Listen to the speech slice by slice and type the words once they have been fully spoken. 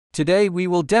Today we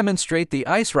will demonstrate the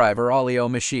IceRiver ALEO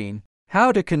machine,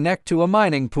 how to connect to a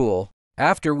mining pool.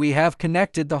 After we have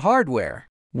connected the hardware,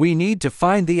 we need to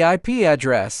find the IP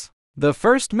address. The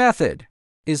first method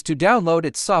is to download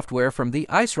its software from the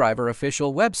IceRiver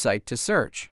official website to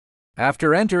search.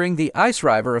 After entering the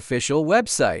IceRiver official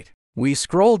website, we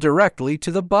scroll directly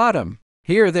to the bottom.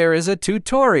 Here there is a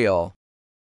tutorial.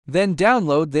 Then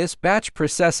download this batch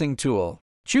processing tool.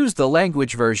 Choose the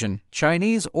language version,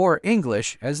 Chinese or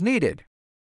English, as needed.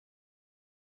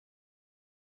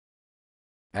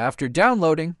 After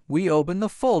downloading, we open the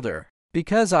folder.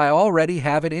 Because I already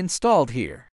have it installed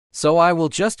here, so I will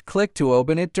just click to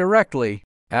open it directly.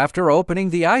 After opening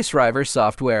the IceRiver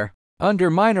software, under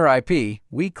Miner IP,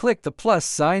 we click the plus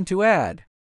sign to add.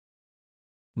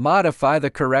 Modify the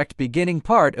correct beginning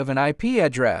part of an IP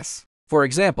address. For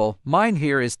example, mine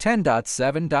here is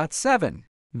 10.7.7.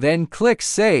 Then click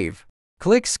Save.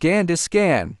 Click Scan to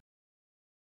scan.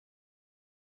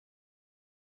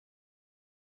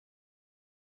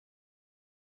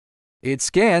 It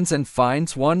scans and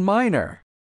finds one miner.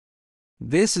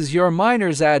 This is your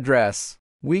miner's address.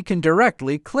 We can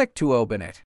directly click to open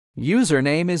it.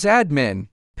 Username is admin.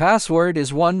 Password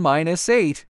is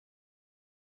 1-8.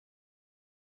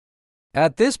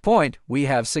 At this point, we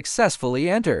have successfully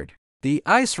entered the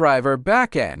IceRiver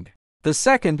backend. The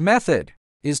second method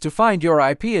is to find your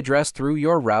IP address through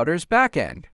your router's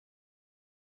backend.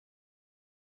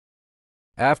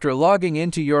 After logging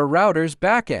into your router's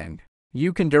backend,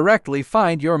 you can directly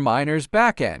find your miner's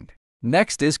backend.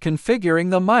 Next is configuring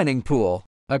the mining pool.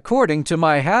 According to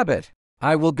my habit,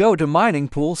 I will go to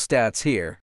MiningPoolStats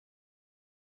here.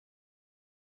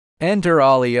 Enter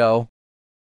ALEO.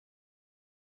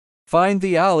 Find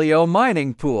the ALEO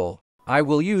mining pool. I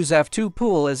will use F2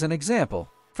 pool as an example.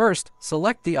 First,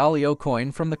 select the ALEO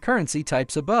coin from the currency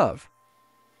types above.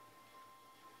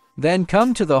 Then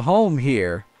come to the home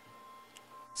here.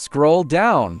 Scroll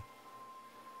down.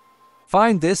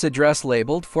 Find this address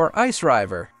labeled for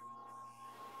IceRiver.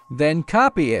 Then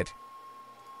copy it.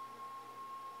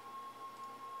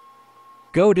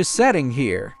 Go to Setting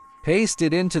here. Paste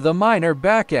it into the miner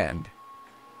backend.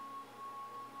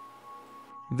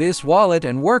 This wallet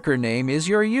and worker name is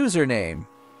your username.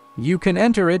 You can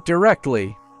enter it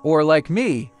directly, or like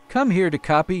me, come here to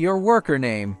copy your worker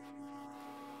name.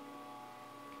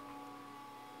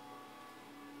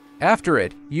 After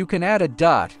it, you can add a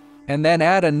dot, and then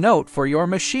add a note for your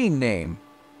machine name.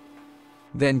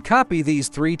 Then copy these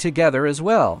three together as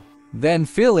well. Then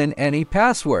fill in any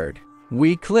password.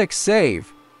 We click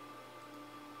Save.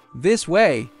 This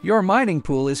way, your mining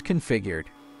pool is configured.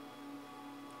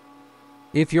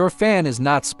 If your fan is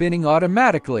not spinning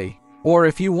automatically, or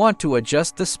if you want to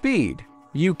adjust the speed,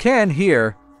 you can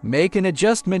here make an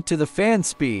adjustment to the fan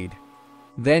speed.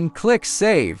 Then click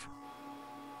Save.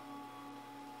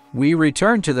 We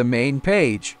return to the main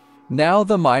page. Now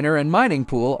the miner and mining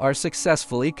pool are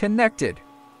successfully connected.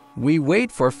 We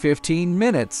wait for 15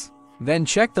 minutes. Then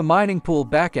check the mining pool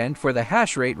backend for the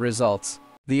hash rate results.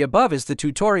 The above is the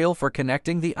tutorial for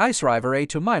connecting the IceRiver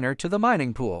A2 miner to the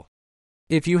mining pool.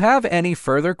 If you have any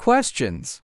further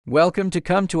questions, welcome to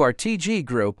come to our TG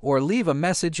group or leave a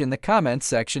message in the comments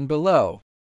section below.